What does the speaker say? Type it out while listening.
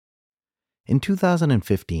In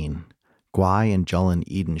 2015, Gwai and Jullen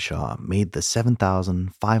Edenshaw made the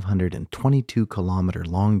 7,522-kilometer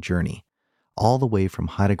long journey all the way from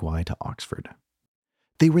Haida Gwaii to Oxford.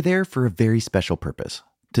 They were there for a very special purpose,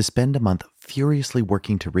 to spend a month furiously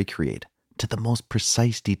working to recreate, to the most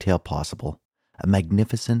precise detail possible, a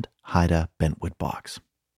magnificent Haida bentwood box.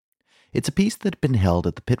 It's a piece that had been held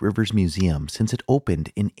at the Pitt Rivers Museum since it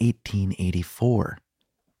opened in 1884.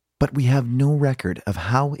 But we have no record of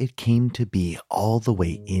how it came to be all the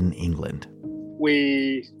way in England.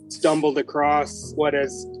 We stumbled across what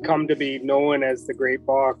has come to be known as the Great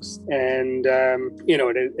Box. And,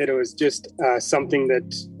 it was just something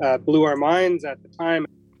that blew our minds at the time.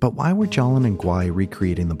 But why were Jullen and Gwai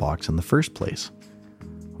recreating the box in the first place?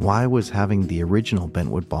 Why was having the original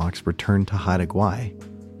bentwood box returned to Haida Gwaii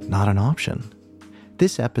not an option?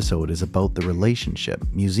 This episode is about the relationship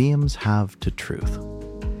museums have to truth,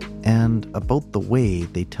 and about the way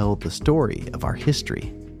they tell the story of our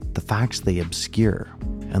history, the facts they obscure,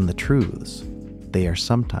 and the truths they are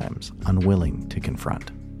sometimes unwilling to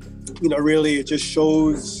confront. Really, it just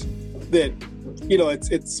shows that,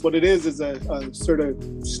 it's what it is a sort of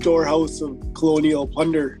storehouse of colonial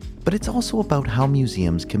plunder. But it's also about how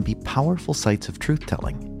museums can be powerful sites of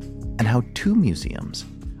truth-telling, and how two museums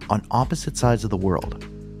on opposite sides of the world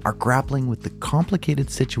are grappling with the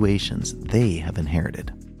complicated situations they have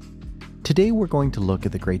inherited. Today we're going to look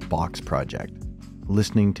at the Great Box Project,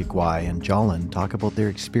 listening to Gwai and Jullen talk about their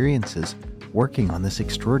experiences working on this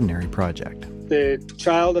extraordinary project. The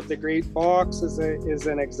Child of the Great Box is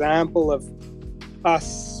an example of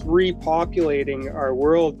us repopulating our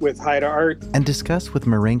world with Haida art. And discuss with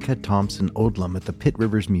Marenka Thompson-Odlum at the Pitt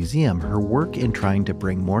Rivers Museum her work in trying to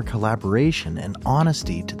bring more collaboration and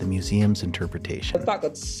honesty to the museum's interpretation. The fact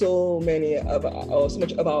that so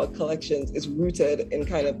much of our collections is rooted in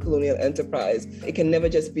kind of colonial enterprise, it can never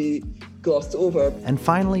just be glossed over. And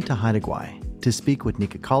finally to Haida Gwaii, to speak with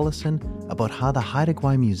Nika Collison about how the Haida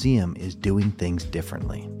Gwaii Museum is doing things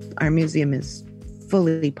differently. Our museum is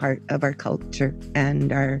fully part of our culture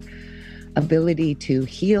and our ability to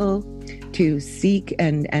heal, to seek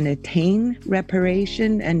and attain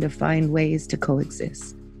reparation, and to find ways to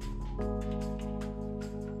coexist.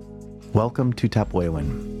 Welcome to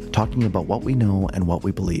Tapwewin, talking about what we know and what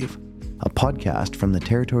we believe, a podcast from the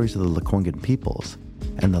territories of the Lekwungen peoples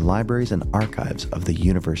and the libraries and archives of the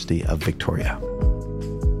University of Victoria.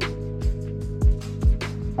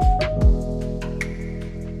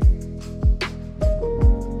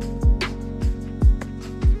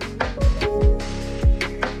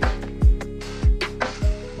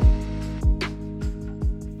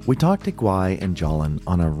 We talked to Gwai and Jullen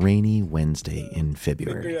on a rainy Wednesday in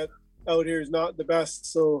February. Out here is not the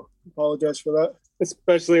best, so apologize for that.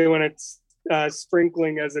 Especially when it's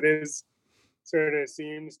sprinkling as it is, sort of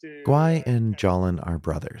seems to... Gwai and Jullen are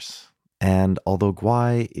brothers, and although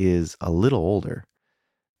Gwai is a little older,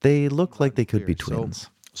 they look like they could be twins.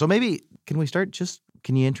 So maybe, can you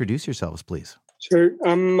introduce yourselves, please? Sure.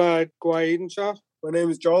 I'm Gwai Edenshaw. My name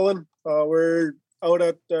is Jullen. We're out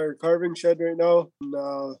at our carving shed right now in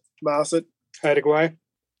Masset. Haida Gwaii.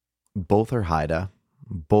 Both are Haida.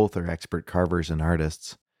 Both are expert carvers and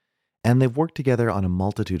artists. And they've worked together on a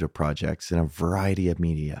multitude of projects in a variety of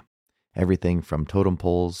media. Everything from totem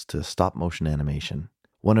poles to stop-motion animation.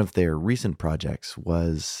 One of their recent projects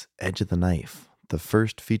was Edge of the Knife, the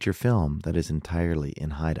first feature film that is entirely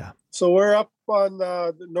in Haida. So we're up on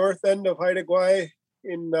the north end of Haida Gwaii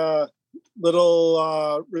in a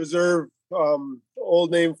little reserve.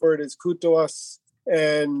 Old name for it is Kutuas,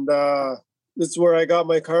 and this is where I got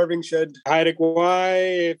my carving shed. Haida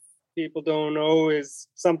Gwaii, if people don't know, is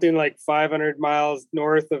something like 500 miles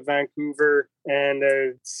north of Vancouver and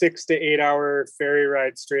a 6 to 8 hour ferry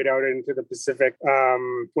ride straight out into the Pacific.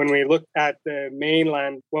 When we look at the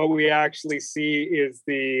mainland, what we actually see is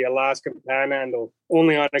the Alaska Panhandle,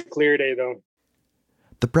 only on a clear day though.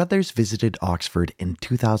 The brothers visited Oxford in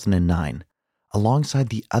 2009 alongside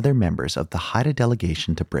the other members of the Haida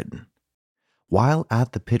delegation to Britain. While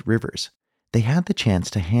at the Pitt Rivers, they had the chance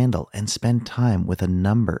to handle and spend time with a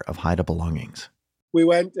number of Haida belongings. We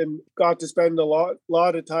went and got to spend a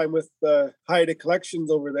lot of time with the Haida collections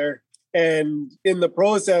over there. And in the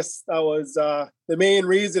process, that was the main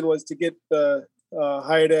reason was to get the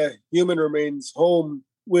Haida human remains home.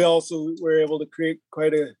 We also were able to create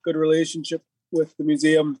quite a good relationship with the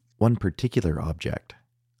museum. One particular object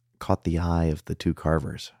caught the eye of the two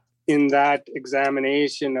carvers. In that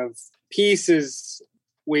examination of pieces,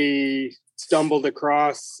 we stumbled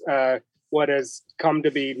across what has come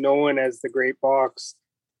to be known as the Great Box.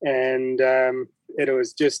 And it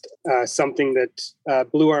was just something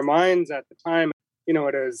that blew our minds at the time. It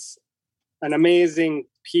was an amazing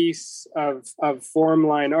piece of form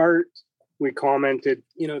line art. We commented,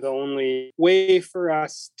 the only way for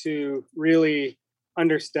us to really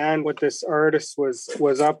understand what this artist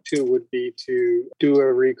was up to would be to do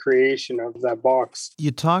a recreation of that box. You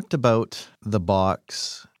talked about the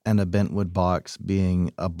box and a bentwood box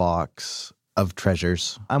being a box of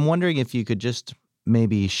treasures. I'm wondering if you could just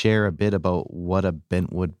maybe share a bit about what a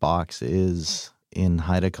bentwood box is in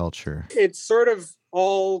Haida culture. It's sort of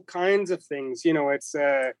all kinds of things. It's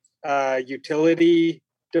a utility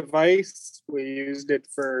device. We used it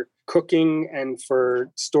for cooking and for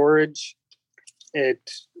storage.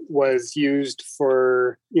 It was used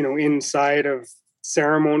for, inside of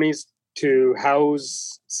ceremonies to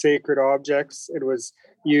house sacred objects. It was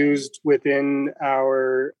used within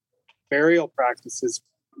our burial practices.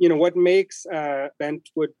 What makes a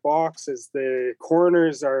bentwood box is the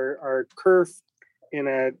corners are curved in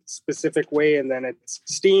a specific way, and then it's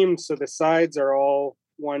steamed, so the sides are all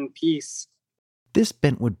one piece. This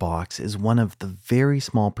bentwood box is one of the very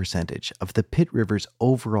small percentage of the Pitt River's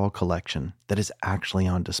overall collection that is actually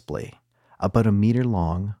on display. About a meter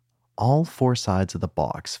long, all four sides of the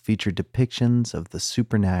box feature depictions of the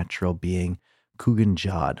supernatural being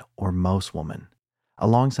Kuganjad, or Mouse Woman,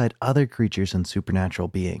 alongside other creatures and supernatural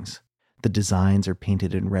beings. The designs are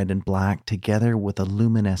painted in red and black together with a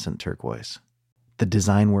luminescent turquoise. The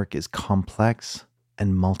design work is complex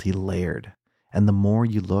and multi-layered, and the more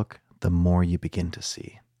you look, the more you begin to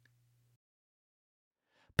see.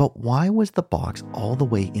 But why was the box all the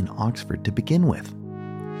way in Oxford to begin with?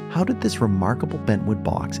 How did this remarkable bentwood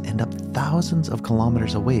box end up thousands of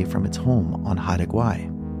kilometers away from its home on Haida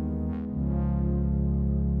Gwaii?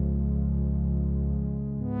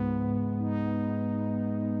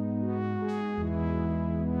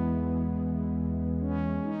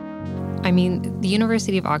 The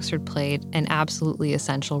University of Oxford played an absolutely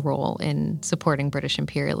essential role in supporting British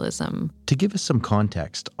imperialism. To give us some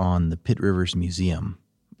context on the Pitt Rivers Museum,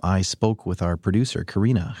 I spoke with our producer,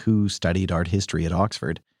 Karina, who studied art history at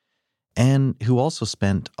Oxford and who also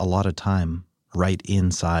spent a lot of time right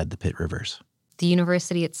inside the Pitt Rivers. The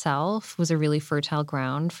university itself was a really fertile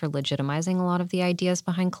ground for legitimizing a lot of the ideas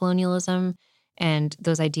behind colonialism, and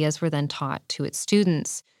those ideas were then taught to its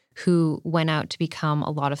students, who went out to become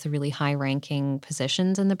a lot of the really high-ranking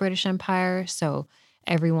positions in the British Empire. So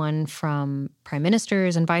everyone from prime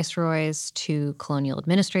ministers and viceroys to colonial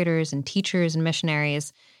administrators and teachers and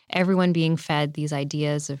missionaries, everyone being fed these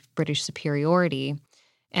ideas of British superiority.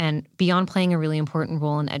 And beyond playing a really important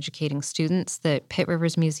role in educating students, the Pitt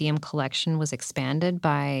Rivers Museum collection was expanded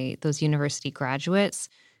by those university graduates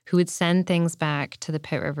who would send things back to the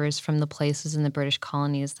Pitt Rivers from the places in the British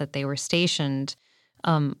colonies that they were stationed.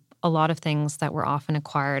 A lot of things that were often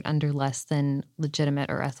acquired under less than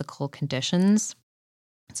legitimate or ethical conditions.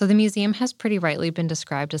 So the museum has pretty rightly been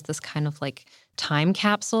described as this kind of time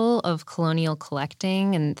capsule of colonial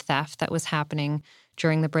collecting and theft that was happening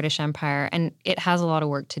during the British Empire, and it has a lot of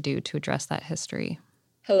work to do to address that history.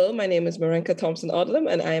 Hello, my name is Marenka Thompson-Odlum,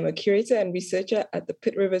 and I am a curator and researcher at the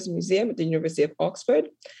Pitt Rivers Museum at the University of Oxford.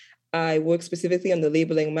 I work specifically on the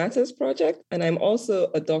Labeling Matters project, and I'm also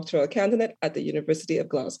a doctoral candidate at the University of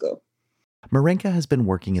Glasgow. Marenka has been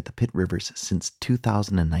working at the Pitt Rivers since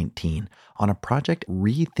 2019 on a project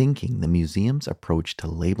rethinking the museum's approach to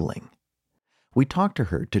labeling. We talked to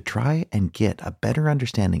her to try and get a better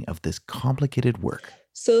understanding of this complicated work.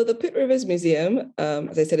 So the Pitt Rivers Museum,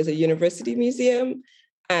 as I said, is a university museum,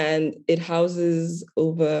 and it houses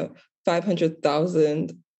over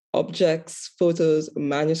 500,000 objects, photos,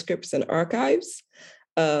 manuscripts, and archives.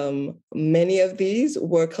 Many of these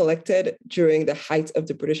were collected during the height of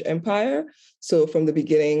the British Empire. So from the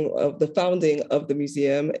beginning of the founding of the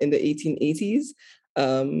museum in the 1880s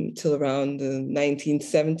till around the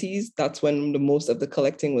 1970s, that's when the most of the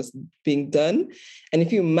collecting was being done. And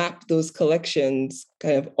if you map those collections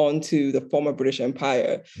kind of onto the former British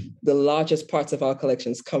Empire, the largest parts of our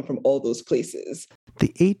collections come from all those places.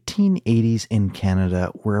 The 1880s in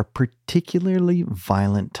Canada were a particularly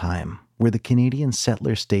violent time where the Canadian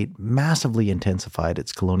settler state massively intensified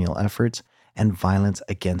its colonial efforts and violence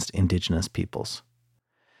against Indigenous peoples.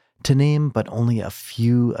 To name but only a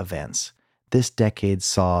few events, this decade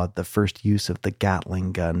saw the first use of the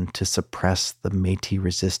Gatling gun to suppress the Métis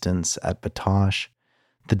resistance at Batoche,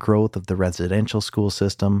 the growth of the residential school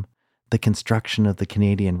system, the construction of the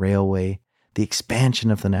Canadian Railway, the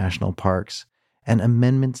expansion of the national parks, and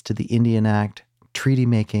amendments to the Indian Act, treaty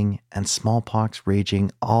making, and smallpox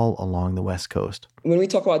raging all along the West Coast. When we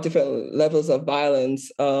talk about different levels of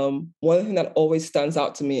violence, one thing that always stands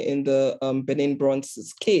out to me in the Benin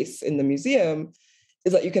Bronze's case in the museum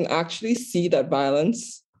is that you can actually see that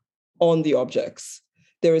violence on the objects.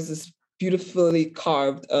 There is this beautifully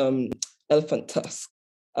carved elephant tusk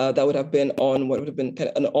that would have been on what would have been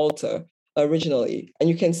an altar originally. And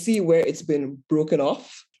you can see where it's been broken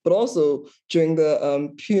off. But also during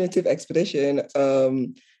the punitive expedition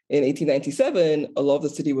in 1897, a lot of the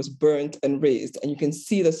city was burnt and razed. And you can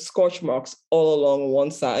see the scorch marks all along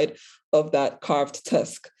one side of that carved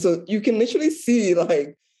tusk. So you can literally see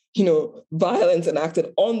violence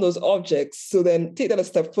enacted on those objects. So then take that a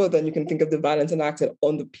step further and you can think of the violence enacted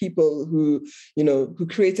on the people who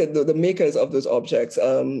created the makers of those objects,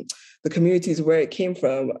 the communities where it came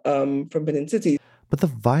from Benin City. But the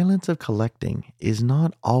violence of collecting is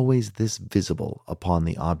not always this visible upon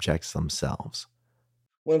the objects themselves.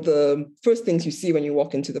 One of the first things you see when you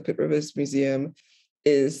walk into the Pitt Rivers Museum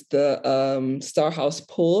is the Star House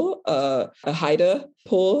pole, a Haida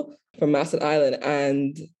pole from Masset Island.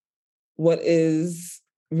 And what is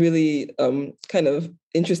really kind of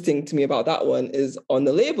interesting to me about that one is on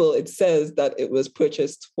the label, it says that it was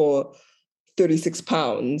purchased for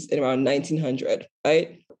 £36 in around 1900,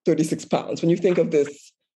 right? 36 pounds. When you think of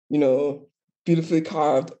this, beautifully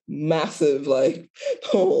carved, massive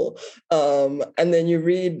pole, and then you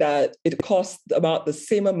read that it cost about the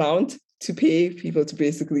same amount to pay people to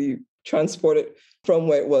basically transport it from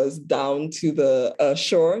where it was down to the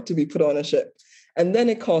shore to be put on a ship. And then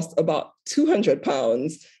it cost about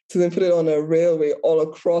 £200 to then put it on a railway all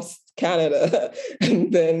across Canada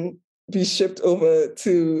and then be shipped over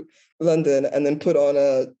to London and then put on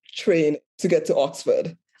a train to get to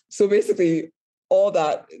Oxford. So basically, all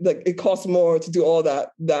that, it costs more to do all that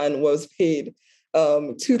than was paid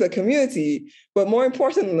to the community. But more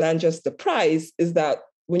important than just the price is that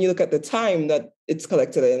when you look at the time that it's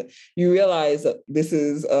collected in, you realize that this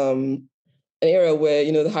is an era where,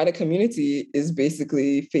 the Haida community is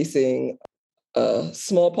basically facing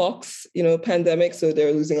smallpox, pandemic. So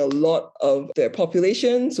they're losing a lot of their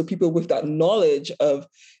population. So people with that knowledge of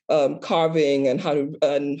carving and how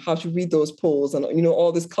to read those poles and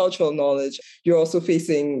all this cultural knowledge. You're also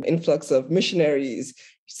facing influx of missionaries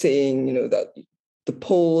saying that the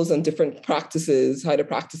poles and different practices, Haida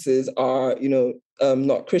practices, are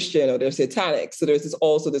not Christian or they're satanic. So there's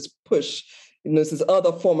also this push. There's this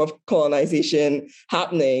other form of colonization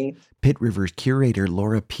happening. Pitt Rivers curator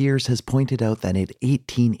Laura Pierce has pointed out that in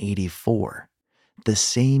 1884, the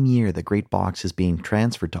same year the Great Box is being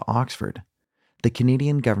transferred to Oxford, the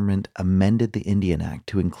Canadian government amended the Indian Act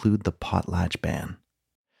to include the potlatch ban.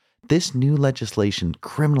 This new legislation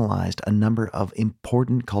criminalized a number of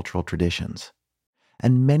important cultural traditions,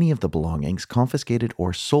 and many of the belongings confiscated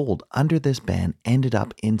or sold under this ban ended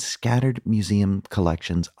up in scattered museum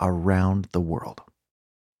collections around the world.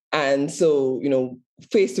 And so,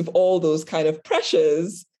 faced with all those kind of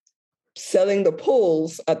pressures, selling the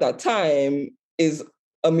poles at that time is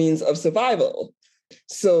a means of survival.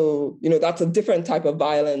 So, that's a different type of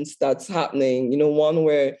violence that's happening, one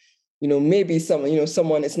where, maybe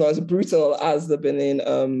someone is not as brutal as the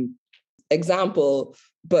Benin example.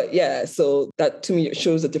 But yeah, so that to me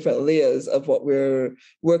shows the different layers of what we're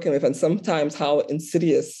working with and sometimes how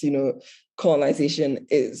insidious, colonization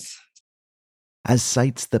is. As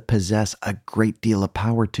sites that possess a great deal of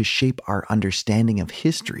power to shape our understanding of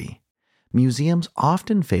history, museums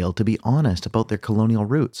often fail to be honest about their colonial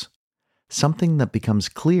roots. Something that becomes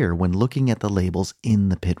clear when looking at the labels in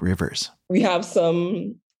the Pitt Rivers. We have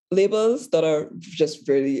some labels that are just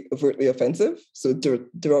very overtly offensive, so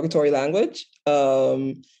derogatory language,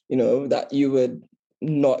 that you would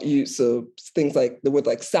not use. So things like the word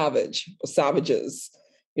like savage or savages,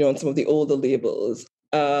 on some of the older labels.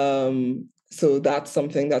 So that's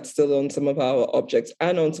something that's still on some of our objects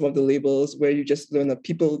and on some of the labels where you just learn that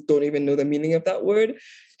people don't even know the meaning of that word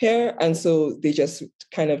here. And so they just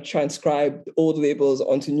kind of transcribe old labels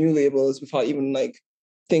onto new labels without even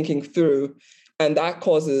thinking through. And that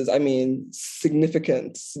causes,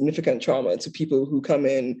 significant trauma to people who come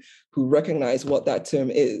in who recognize what that term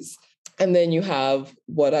is. And then you have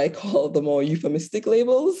what I call the more euphemistic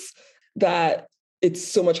labels, that it's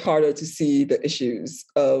so much harder to see the issues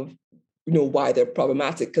of, why they're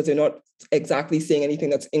problematic, because they're not exactly saying anything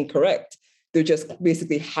that's incorrect. They're just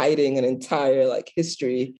basically hiding an entire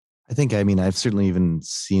history. I think, I've certainly even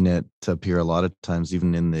seen it appear a lot of times,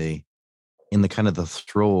 even in the kind of the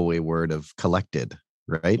throwaway word of collected,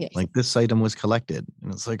 right? Yes. Like this item was collected.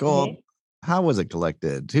 And it's like, how was it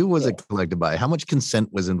collected? Who was it collected by? How much consent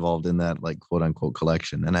was involved in that, quote unquote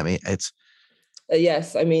collection? And it's...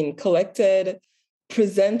 Yes, collected,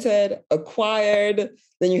 presented, acquired.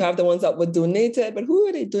 Then you have the ones that were donated, but who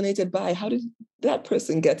are they donated by? How did that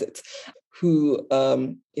person get it? Who,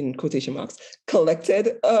 in quotation marks,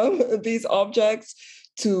 collected these objects?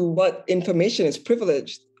 to what information is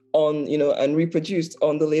privileged on, and reproduced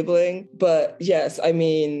on the labeling. But yes, I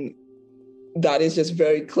mean, that is just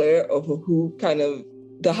very clear of who kind of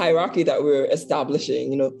the hierarchy that we're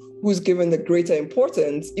establishing, who's given the greater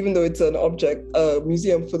importance, even though it's a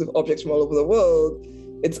museum full of objects from all over the world,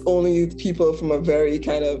 it's only people from a very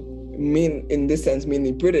kind of in this sense,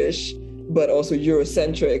 mainly British, but also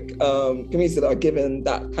Eurocentric communities that are given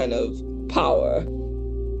that kind of power.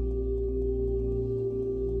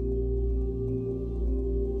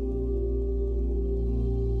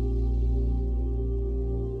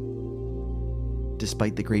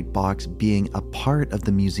 Despite the Great Box being a part of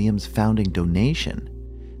the museum's founding donation,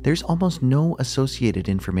 there's almost no associated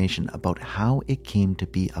information about how it came to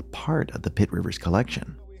be a part of the Pitt Rivers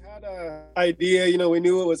collection. We had an idea, we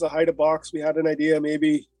knew it was a Haida box. We had an idea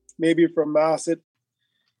maybe from Masset.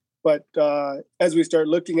 But as we start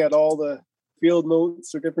looking at all the field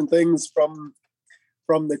notes or different things from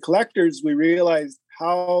the collectors, we realized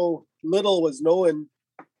how little was known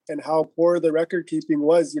and how poor the record keeping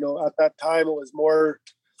was. At that time, it was more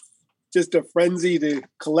just a frenzy to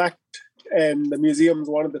collect, and the museums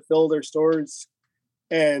wanted to fill their stores.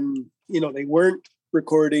 And, they weren't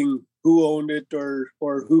recording who owned it or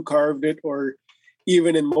who carved it, or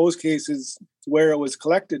even in most cases where it was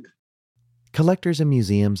collected. Collectors and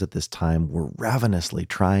museums at this time were ravenously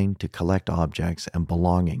trying to collect objects and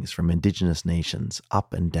belongings from Indigenous nations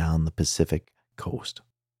up and down the Pacific coast.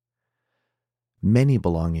 Many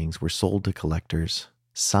belongings were sold to collectors,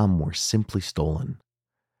 some were simply stolen.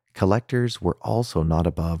 Collectors were also not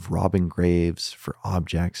above robbing graves for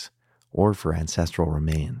objects or for ancestral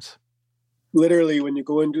remains. Literally, when you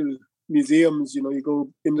go into museums, you go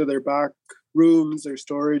into their back rooms, their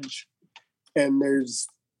storage, and there's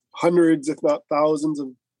hundreds, if not thousands, of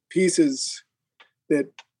pieces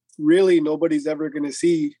that really nobody's ever going to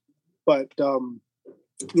see. But,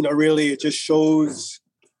 really it just shows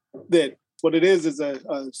that what it is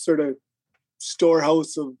a sort of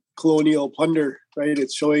storehouse of colonial plunder, right?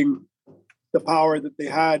 It's showing the power that they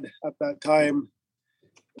had at that time.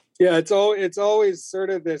 Yeah, it's always sort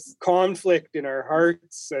of this conflict in our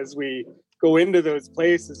hearts as we go into those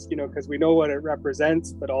places, because we know what it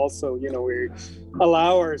represents, but also, we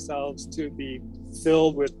allow ourselves to be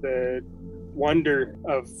filled with the wonder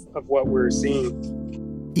of what we're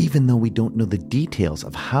seeing. Even though we don't know the details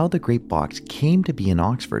of how the Great Box came to be in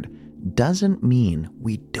Oxford, doesn't mean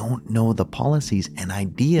we don't know the policies and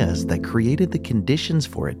ideas that created the conditions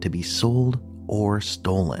for it to be sold or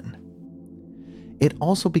stolen. It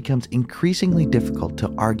also becomes increasingly difficult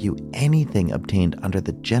to argue anything obtained under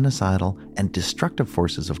the genocidal and destructive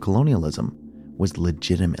forces of colonialism was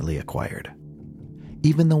legitimately acquired.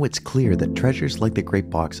 Even though it's clear that treasures like the Great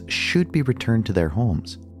Box should be returned to their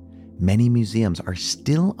homes, many museums are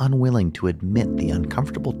still unwilling to admit the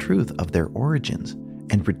uncomfortable truth of their origins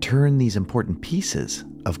and return these important pieces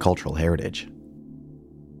of cultural heritage.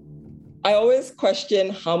 I always question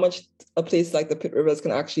how much a place like the Pitt Rivers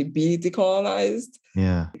can actually be decolonized.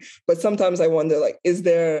 Yeah. But sometimes I wonder, is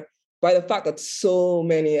there, by the fact that so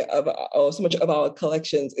much of our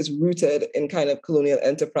collections is rooted in kind of colonial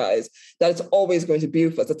enterprise, that it's always going to be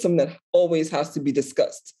with us. That's something that always has to be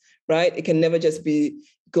discussed, right? It can never just be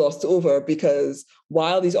glossed over, because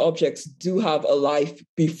while these objects do have a life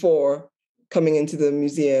before coming into the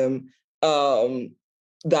museum,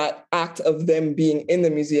 that act of them being in the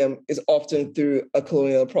museum is often through a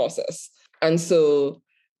colonial process. And so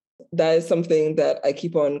that is something that I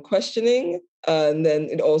keep on questioning. And then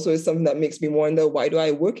it also is something that makes me wonder, why do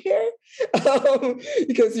I work here?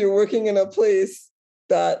 Because you're working in a place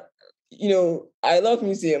that, I love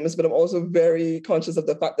museums, but I'm also very conscious of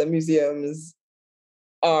the fact that museums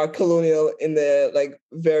are colonial in their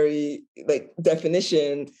very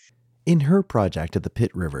definition. In her project at the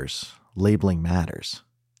Pitt Rivers, Labeling Matters,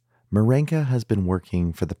 Marenka has been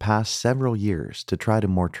working for the past several years to try to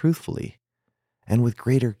more truthfully, and with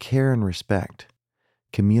greater care and respect,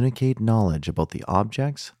 communicate knowledge about the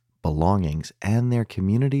objects, belongings, and their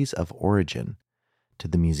communities of origin to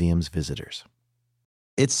the museum's visitors.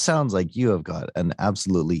 It sounds like you have got an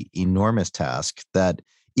absolutely enormous task that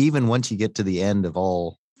even once you get to the end of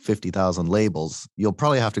all 50,000 labels, you'll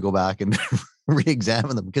probably have to go back and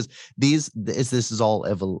re-examine them, because this is all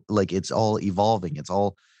it's all evolving. It's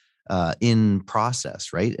all in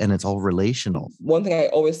process, right? And it's all relational. One thing I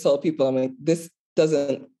always tell people, this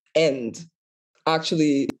doesn't end.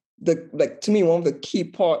 Actually, to me, one of the key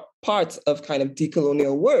parts of kind of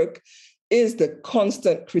decolonial work is the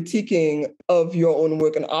constant critiquing of your own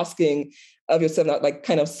work and asking of yourself that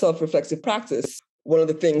kind of self-reflexive practice. One of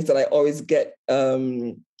the things that I always get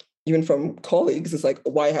even from colleagues, it's like,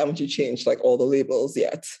 why haven't you changed like all the labels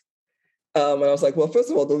yet? And I was like, well, first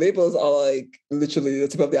of all, the labels are like literally the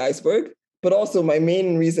tip of the iceberg. But also my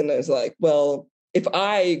main reason is like, well, if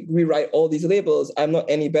I rewrite all these labels, I'm not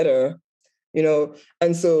any better, you know?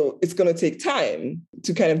 And so it's going to take time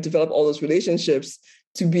to kind of develop all those relationships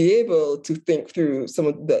to be able to think through some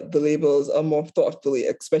of the labels more thoughtfully,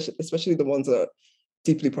 especially the ones that are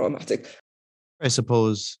deeply problematic. I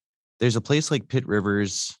suppose there's a place like Pitt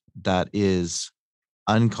Rivers that is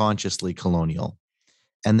unconsciously colonial.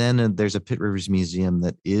 And then there's a Pitt Rivers Museum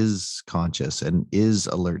that is conscious and is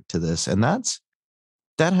alert to this. And that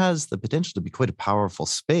has the potential to be quite a powerful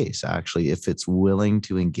space, actually, if it's willing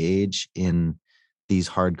to engage in these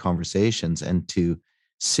hard conversations and to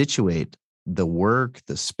situate the work,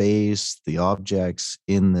 the space, the objects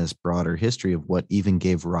in this broader history of what even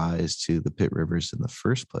gave rise to the Pitt Rivers in the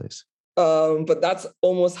first place. But that's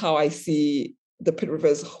almost how I see the Pitt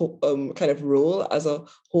Rivers kind of role as a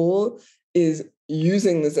whole, is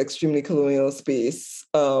using this extremely colonial space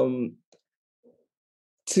to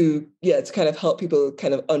kind of help people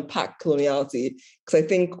kind of unpack coloniality. Because I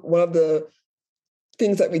think one of the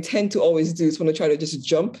things that we tend to always do is want to try to just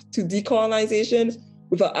jump to decolonization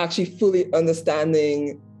without actually fully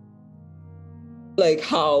understanding like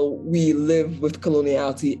how we live with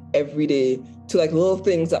coloniality every day, to like little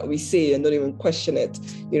things that we say and don't even question it,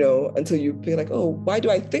 you know, until you be like, oh, why do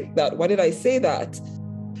I think that? Why did I say that?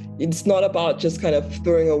 It's not about just kind of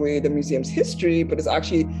throwing away the museum's history, but it's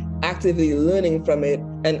actually actively learning from it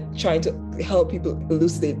and trying to help people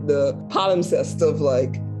elucidate the palimpsest of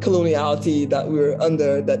like coloniality that we're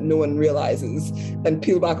under that no one realizes, and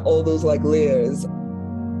peel back all those like layers.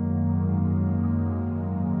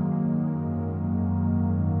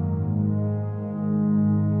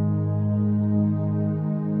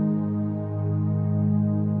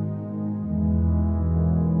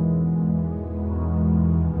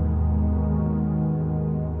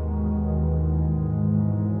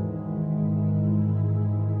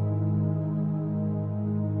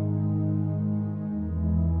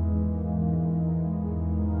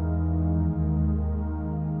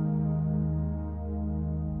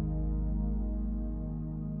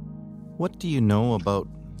 What do you know about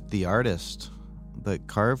the artist that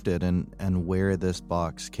carved it and where this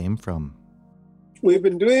box came from? We've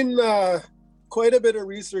been doing quite a bit of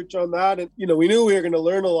research on that. And, you know, we knew we were going to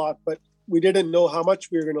learn a lot, but we didn't know how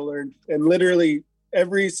much we were going to learn. And literally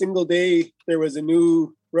every single day there was a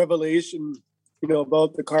new revelation, you know,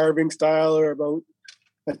 about the carving style or about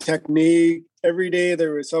a technique. Every day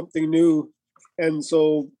there was something new. And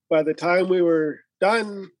so by the time we were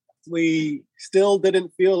done, we still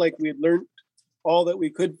didn't feel like we had learned all that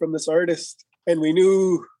we could from this artist. And we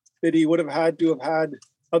knew that he would have had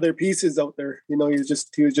other pieces out there. You know, he was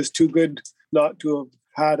just too good not to have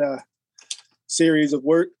had a series of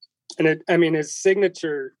work. And his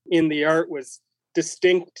signature in the art was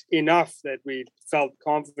distinct enough that we felt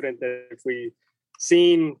confident that if we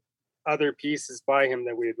seen other pieces by him,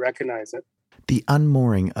 that we'd recognize it. The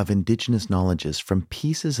unmooring of Indigenous knowledges from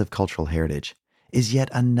pieces of cultural heritage is yet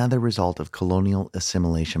another result of colonial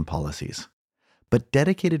assimilation policies. But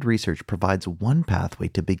dedicated research provides one pathway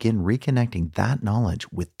to begin reconnecting that knowledge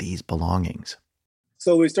with these belongings.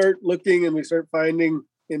 So we start looking and we start finding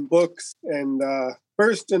in books, and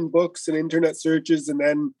first in books and internet searches, and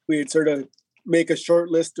then we'd sort of make a short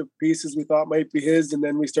list of pieces we thought might be his, and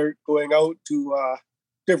then we start going out to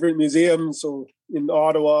different museums, so in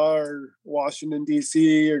Ottawa or Washington,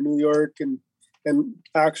 D.C. or New York, and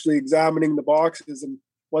actually examining the boxes. And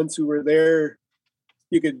once we were there,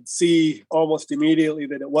 you could see almost immediately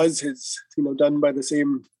that it was his, you know, done by the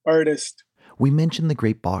same artist. We mentioned the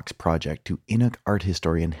Great Box Project to Inuk art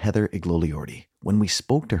historian Heather Igloliordi when we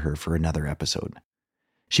spoke to her for another episode.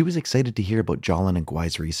 She was excited to hear about Jolin and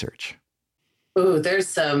Gwai's research. Oh, there's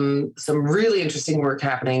some really interesting work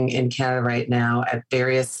happening in Canada right now at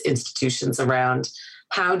various institutions around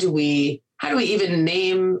how do we even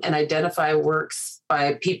name and identify works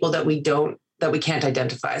by people that we can't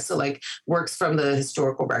identify. So like works from the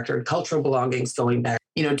historical record, cultural belongings going back.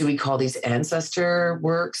 You know, do we call these ancestor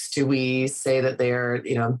works? Do we say that they're,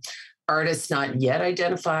 you know, artists not yet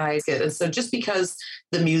identified? And so just because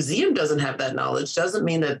the museum doesn't have that knowledge doesn't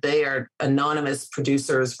mean that they are anonymous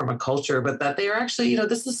producers from a culture, but that they are actually, you know,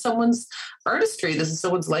 this is someone's artistry. This is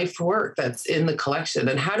someone's life work that's in the collection.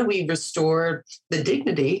 And how do we restore the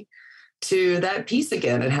dignity to that piece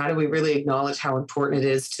again? And how do we really acknowledge how important it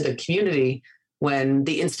is to the community when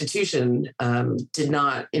the institution did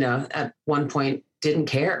not, you know, at one point didn't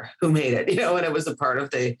care who made it, you know, and it was a part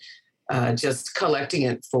of the just collecting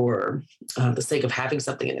it for the sake of having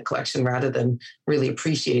something in a collection rather than really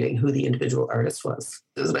appreciating who the individual artist was.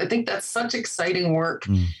 I think that's such exciting work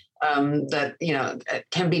that,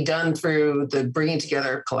 can be done through the bringing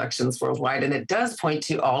together of collections worldwide. And it does point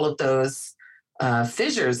to all of those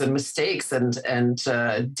fissures and mistakes and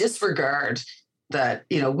disregard that,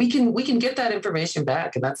 we can get that information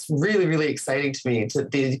back. And that's really, really exciting to me, to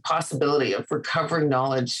the possibility of recovering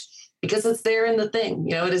knowledge, because it's there in the thing,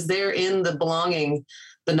 it is there in the belonging.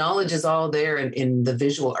 The knowledge is all there in the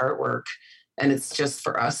visual artwork. And it's just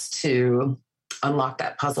for us to unlock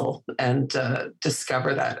that puzzle and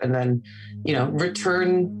discover that, and then,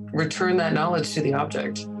 return that knowledge to the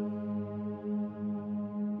object.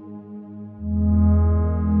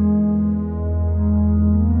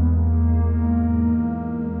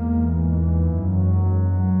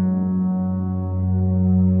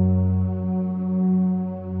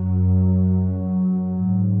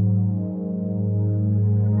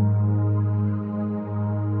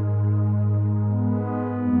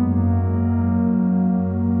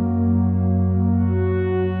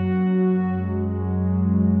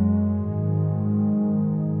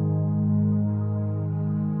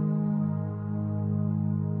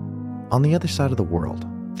 On the other side of the world,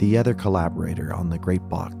 the other collaborator on the Great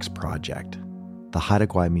Box Project, the Haida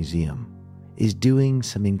Gwaii Museum, is doing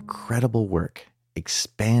some incredible work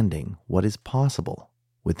expanding what is possible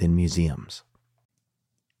within museums.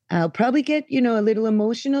 I'll probably get, a little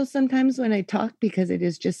emotional sometimes when I talk, because it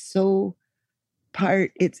is just so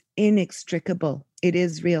it's inextricable. It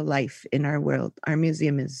is real life in our world. Our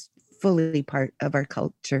museum is fully part of our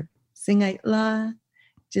culture. Singait la,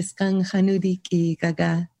 jiskang hanudik I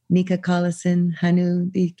gaga. Nika Collison, Hanu,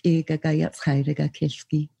 di Gagayat Heidaga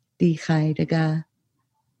Kishki, di Heidaga,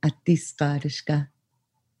 at di Skadishka,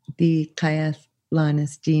 di Kayath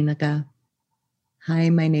Lanis Jinaga. Hi,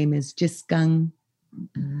 my name is Jiskung,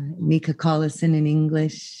 Nika Collison in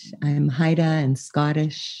English. I'm Haida and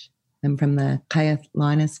Scottish. I'm from the Kayath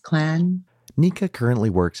Lanis clan. Nika currently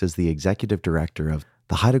works as the executive director of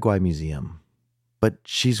the Haida Gwaii Museum, but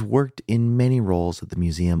she's worked in many roles at the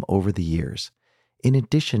museum over the years, in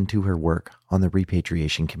addition to her work on the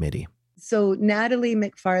Repatriation Committee. So Natalie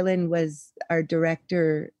McFarlane was our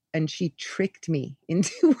director, and she tricked me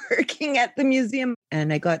into working at the museum.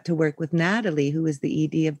 And I got to work with Natalie, who was the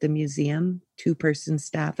ED of the museum, 2-person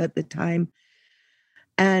staff at the time.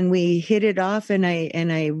 And we hit it off, and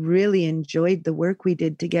I really enjoyed the work we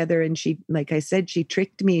did together. And she, like I said, she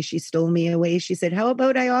tricked me. She stole me away. She said, how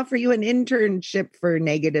about I offer you an internship for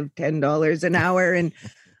negative $10 an hour? And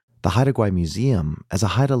the Haida Gwaii Museum, as a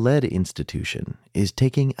Haida-led institution, is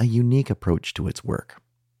taking a unique approach to its work.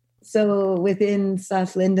 So within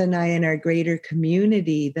South Linda and I and our greater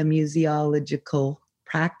community, the museological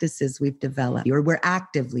practices we've developed, or we're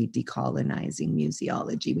actively decolonizing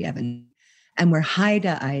museology. And we're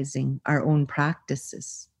Haidaizing our own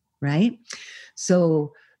practices, right?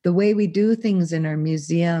 So the way we do things in our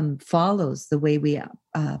museum follows the way we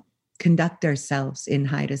conduct ourselves in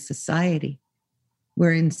Haida society.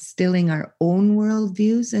 We're instilling our own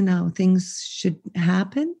worldviews and how things should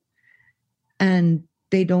happen. And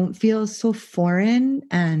they don't feel so foreign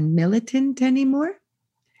and militant anymore.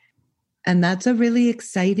 And that's a really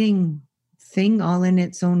exciting thing all in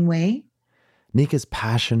its own way. Nika's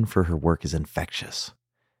passion for her work is infectious.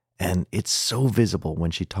 And it's so visible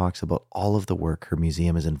when she talks about all of the work her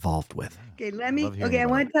museum is involved with. I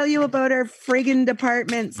want to tell you about our friggin'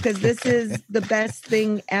 departments, because this is the best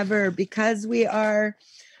thing ever, because we are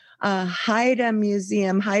a Haida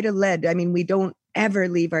museum, Haida-led. I mean, we don't ever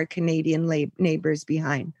leave our Canadian neighbors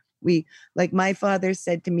behind. We, like my father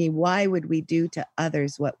said to me, why would we do to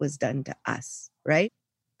others what was done to us, right?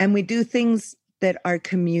 And we do things that our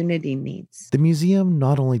community needs. The museum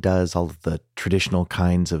not only does all of the traditional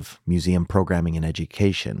kinds of museum programming and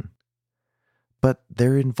education, but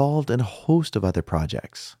they're involved in a host of other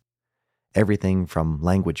projects. Everything from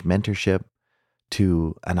language mentorship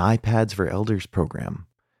to an iPads for Elders program,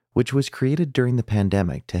 which was created during the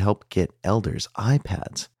pandemic to help get elders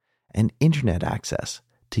iPads and internet access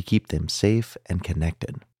to keep them safe and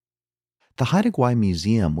connected. The Haida Gwaii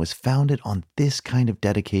Museum was founded on this kind of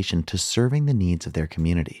dedication to serving the needs of their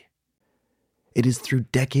community. It is through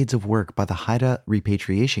decades of work by the Haida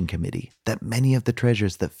Repatriation Committee that many of the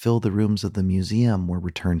treasures that fill the rooms of the museum were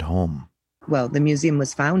returned home. Well, the museum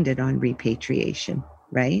was founded on repatriation,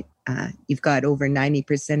 right? You've got over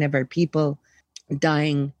 90% of our people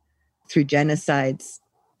dying through genocides.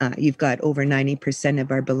 You've got over 90% of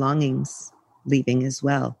our belongings leaving as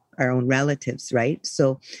well, our own relatives, right?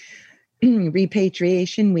 So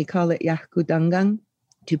repatriation, we call it Yahkudangang,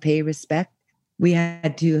 to pay respect. we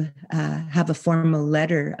had to have a formal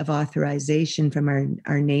letter of authorization from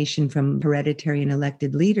our nation, from hereditary and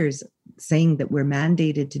elected leaders, saying that we're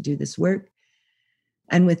mandated to do this work.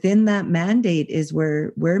 And within that mandate is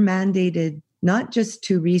we're mandated not just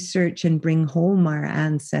to research and bring home our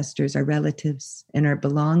ancestors, our relatives, and our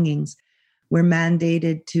belongings. We're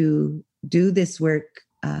mandated to do this work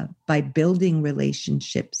by building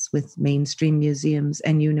relationships with mainstream museums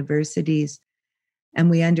and universities. And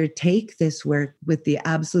we undertake this work with the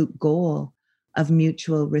absolute goal of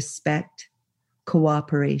mutual respect,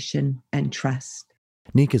 cooperation, and trust.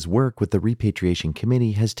 Nika's work with the Repatriation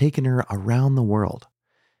Committee has taken her around the world,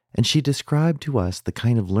 and she described to us the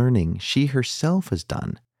kind of learning she herself has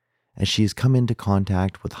done as she has come into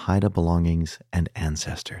contact with Haida belongings and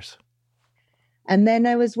ancestors. And then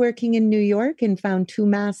I was working in New York and found 2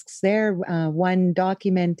 masks there. One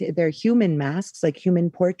documented, they're human masks, like human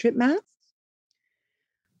portrait masks.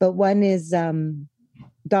 But one is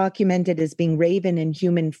documented as being Raven in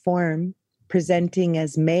human form, presenting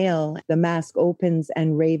as male. The mask opens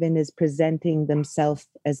and Raven is presenting themselves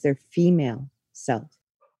as their female self,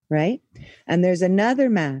 right? And there's another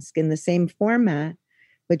mask in the same format,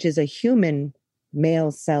 which is a human male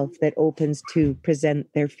self that opens to present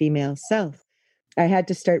their female self. I had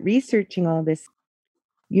to start researching all this.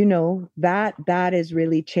 You know, that has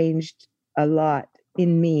really changed a lot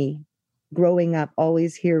in me. Growing up,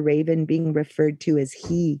 always hear Raven being referred to as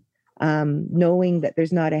he, knowing that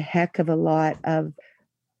there's not a heck of a lot of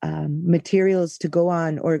materials to go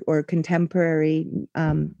on or contemporary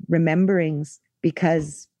rememberings,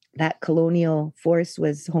 because that colonial force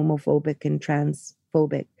was homophobic and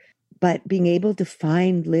transphobic. But being able to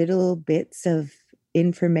find little bits of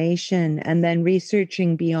information and then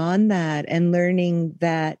researching beyond that and learning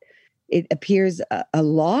that it appears a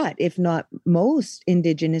lot, if not most,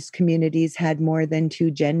 Indigenous communities had more than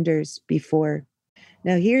 2 genders before.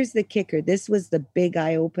 Now, here's the kicker. This was the big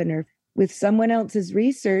eye-opener. With someone else's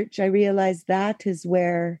research, I realized that is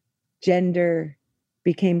where gender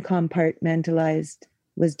became compartmentalized,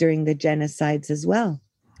 was during the genocides as well.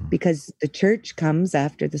 Because the church comes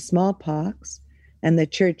after the smallpox, and the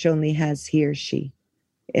church only has he or she.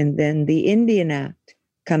 And then the Indian Act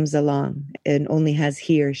comes along and only has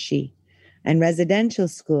he or she. And residential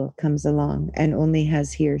school comes along and only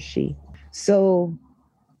has he or she. So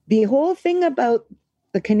the whole thing about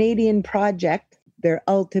the Canadian project, their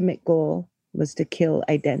ultimate goal was to kill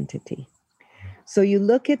identity. So you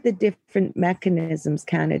look at the different mechanisms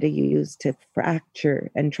Canada used to fracture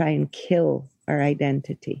and try and kill our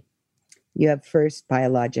identity. You have first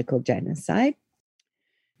biological genocide.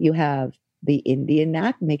 You have the Indian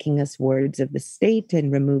Act making us wards of the state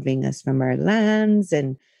and removing us from our lands.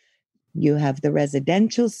 And you have the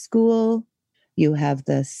residential school. You have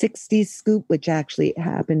the 60s scoop, which actually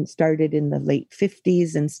started in the late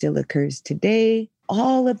 50s and still occurs today.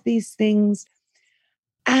 All of these things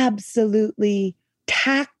absolutely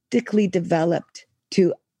tactically developed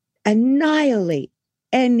to annihilate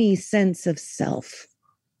any sense of self.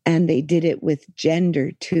 And they did it with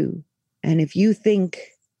gender too. And if you think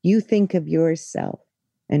of yourself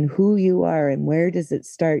and who you are and where does it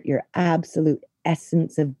start, your absolute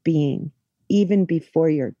essence of being, even before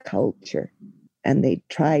your culture. And they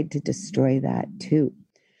tried to destroy that too.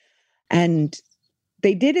 And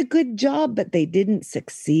they did a good job, but they didn't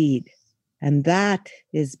succeed. And that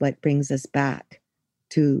is what brings us back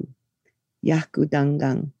to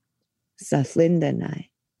Yakudangang, Saflindanai,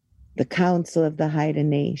 the Council of the Haida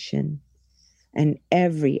Nation, and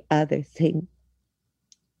every other thing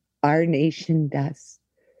our nation does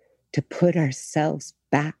to put ourselves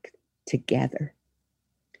back together.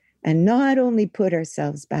 And not only put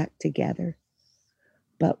ourselves back together,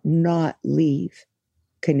 but not leave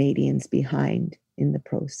Canadians behind in the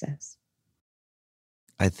process.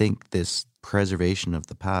 I think this preservation of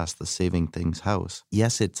the past, the Saving Things House,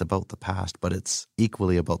 yes, it's about the past, but it's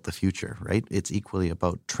equally about the future, right? It's equally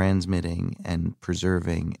about transmitting and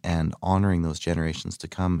preserving and honoring those generations to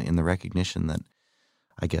come in the recognition that,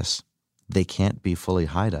 I guess, they can't be fully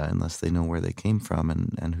Haida unless they know where they came from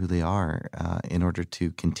and who they are in order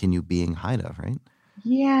to continue being Haida, right?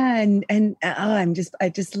 Yeah, and I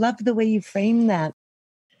just love the way you frame that.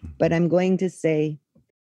 But I'm going to say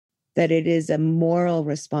that it is a moral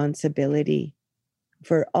responsibility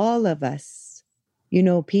for all of us. You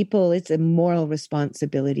know, people, it's a moral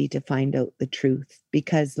responsibility to find out the truth,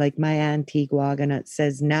 because like my auntie Guaganut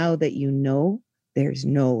says, now that you know, there's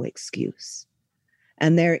no excuse.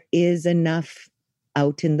 And there is enough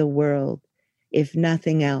out in the world, if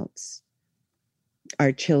nothing else,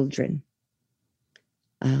 our children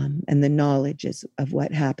and the knowledge of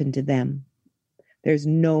what happened to them There's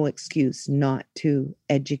no excuse not to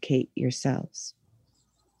educate yourselves.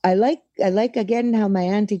 I like again how my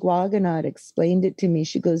Auntie Guaganot explained it to me.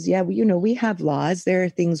 She goes, yeah, we have laws. There are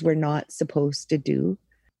things we're not supposed to do.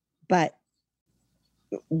 But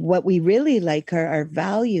what we really like are our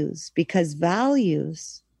values, because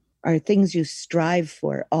values are things you strive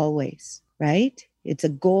for always, right? It's a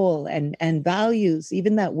goal, and values,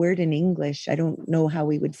 even that word in English, I don't know how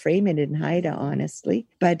we would frame it in Haida, honestly,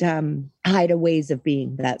 but Haida ways of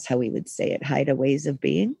being, that's how we would say it, Haida ways of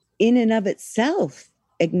being, in and of itself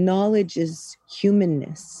acknowledges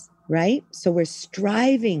humanness, right? So we're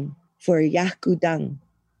striving for yakudang,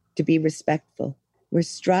 to be respectful. We're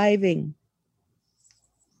striving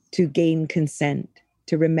to gain consent,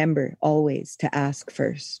 to remember always to ask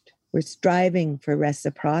first. We're striving for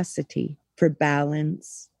reciprocity, for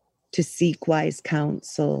balance, to seek wise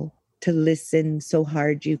counsel, to listen so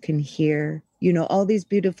hard you can hear, all these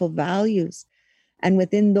beautiful values. And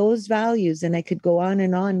within those values, and I could go on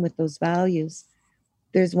and on with those values,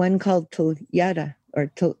 there's one called Tulyada or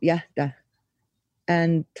Tulyada.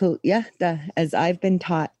 And Tulyada, as I've been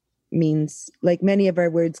taught, means, like many of our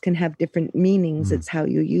words can have different meanings. It's how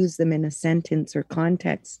you use them in a sentence or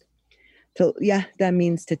context. Tulyada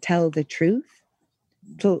means to tell the truth.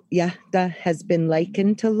 Tulyada has been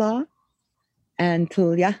likened to law. And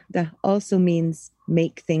Tulyada also means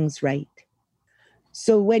make things right.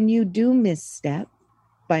 So when you do misstep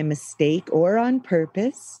by mistake or on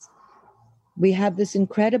purpose, we have this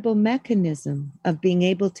incredible mechanism of being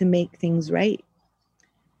able to make things right.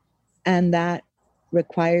 And that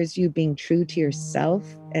requires you being true to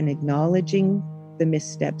yourself and acknowledging the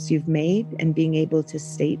missteps you've made and being able to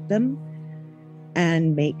state them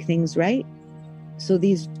and make things right. So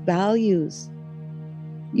these values,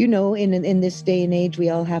 in this day and age, we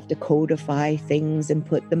all have to codify things and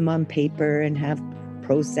put them on paper and have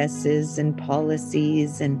processes and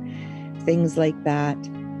policies and things like that.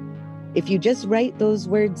 If you just write those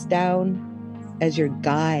words down as your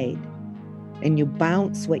guide and you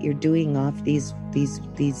bounce what you're doing off these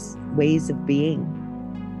ways of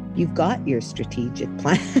being, you've got your strategic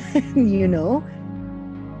plan,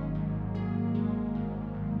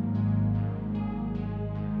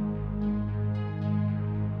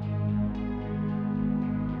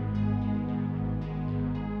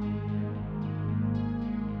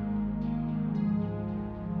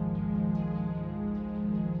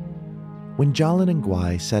 When Jalan and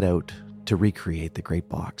Gwai set out to recreate the Great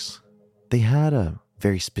Box, they had a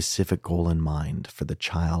very specific goal in mind for the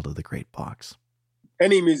child of the Great Box.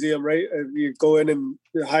 Any museum, right? You go in and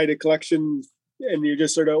hide a collection and you're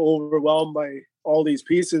just sort of overwhelmed by all these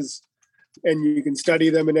pieces and you can study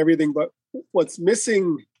them and everything. But what's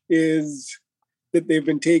missing is that they've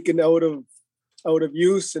been taken out of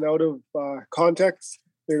use and out of context.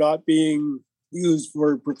 They're not being used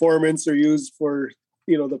for performance or used for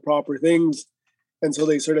the proper things, and so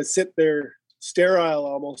they sort of sit there sterile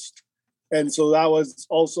almost. And so that was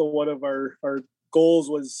also one of our goals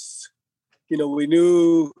was, we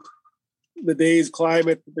knew the day's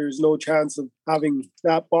climate, there's no chance of having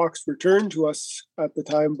that box returned to us at the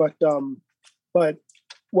time, but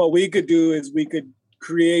what we could do is we could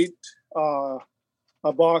create a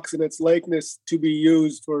box in its likeness to be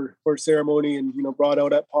used for ceremony and brought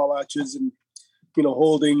out at potlatches and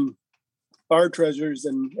holding our treasures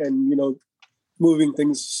and moving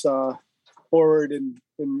things forward in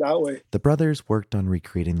that way. The brothers worked on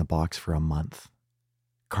recreating the box for a month,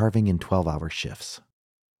 carving in 12-hour shifts.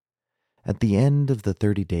 At the end of the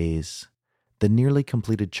 30 days, the nearly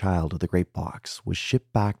completed child of the Great Box was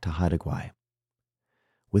shipped back to Haida Gwaii.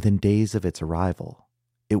 Within days of its arrival,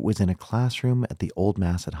 it was in a classroom at the Old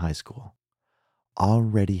Masset High School,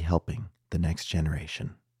 already helping the next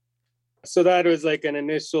generation. So that was like an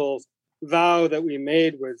initial vow that we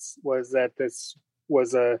made was that this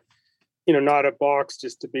was a not a box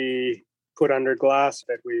just to be put under glass,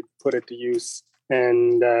 that we put it to use.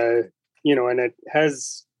 And and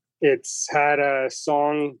it's had a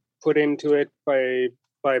song put into it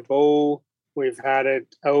by Bo. We've had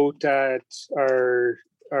it out at our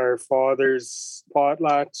father's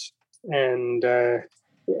potlatch, and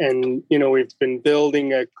we've been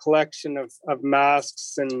building a collection of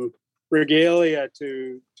masks and regalia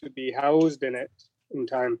to be housed in it in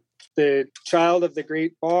time. The child of the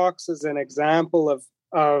Great Box is an example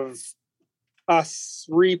of us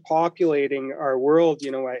repopulating our world,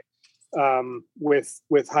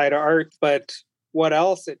 with Haida art. But what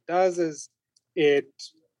else it does is it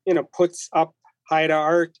puts up Haida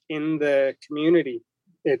art in the community.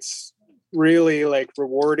 It's really like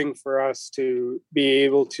rewarding for us to be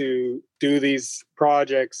able to do these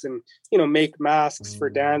projects and, you know, make masks for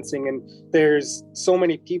dancing. And there's so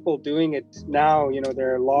many people doing it now. You know,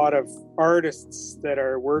 there are a lot of artists that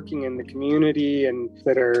are working in the community and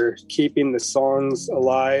that are keeping the songs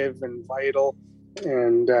alive and vital.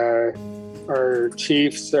 And our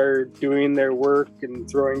chiefs are doing their work and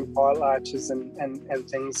throwing potlatches and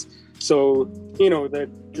things. So, you know, the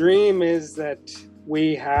dream is that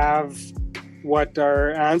we have what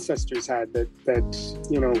our ancestors had, that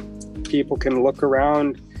you know, people can look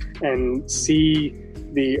around and see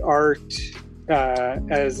the art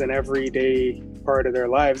as an everyday part of their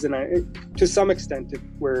lives. And to some extent,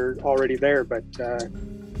 we're already there, but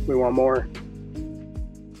we want more.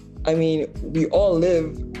 I mean, we all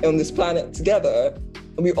live on this planet together,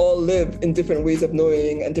 and we all live in different ways of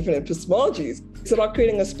knowing and different epistemologies. It's about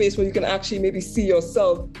creating a space where you can actually maybe see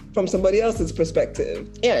yourself from somebody else's perspective,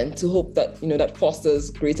 and to hope that, you know, that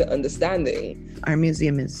fosters greater understanding. Our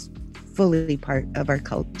museum is fully part of our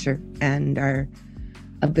culture and our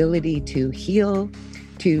ability to heal,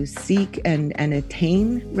 to seek and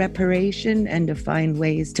attain reparation, and to find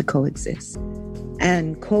ways to coexist.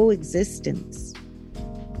 And coexistence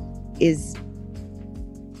is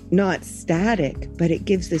not static, but it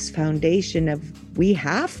gives this foundation of we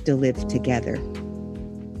have to live together.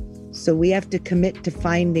 So we have to commit to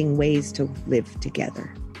finding ways to live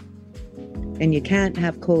together. And you can't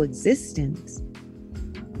have coexistence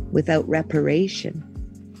without reparation.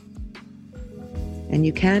 And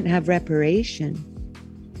you can't have reparation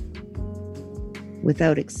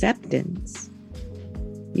without acceptance.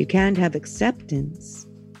 You can't have acceptance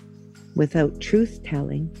without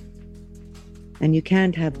truth-telling. And you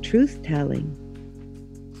can't have truth-telling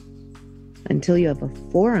until you have a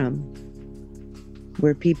forum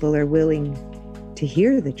where people are willing to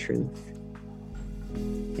hear the truth.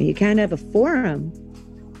 And you can't have a forum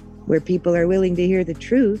where people are willing to hear the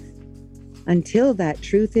truth until that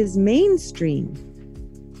truth is mainstream.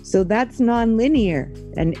 So that's nonlinear.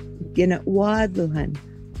 And wadluhan,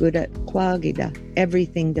 guda kwagida,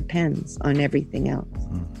 everything depends on everything else.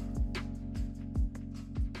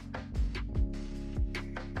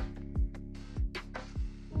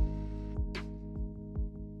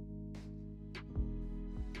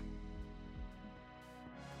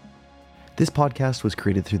 This podcast was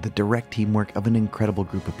created through the direct teamwork of an incredible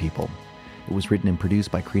group of people. It was written and produced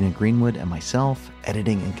by Karina Greenwood and myself,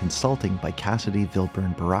 editing and consulting by Cassidy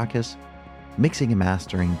Vilburn-Barakis, mixing and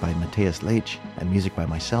mastering by Matthias Leitch, and music by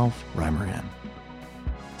myself, Ry Moran.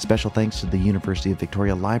 Special thanks to the University of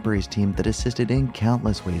Victoria Libraries team that assisted in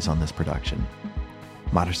countless ways on this production.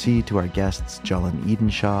 Merci to our guests Jalan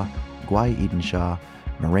Edenshaw, Gwai Edenshaw,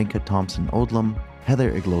 Marenka Thompson-Odlum,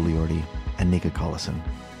 Heather Igloliordi, and Nika Collison.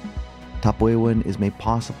 Tapuewan is made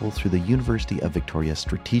possible through the University of Victoria's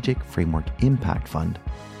Strategic Framework Impact Fund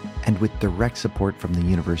and with direct support from the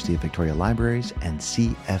University of Victoria Libraries and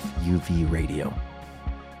CFUV Radio.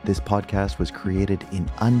 This podcast was created in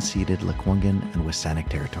unceded Lekwungen and Wasanic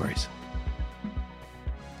territories.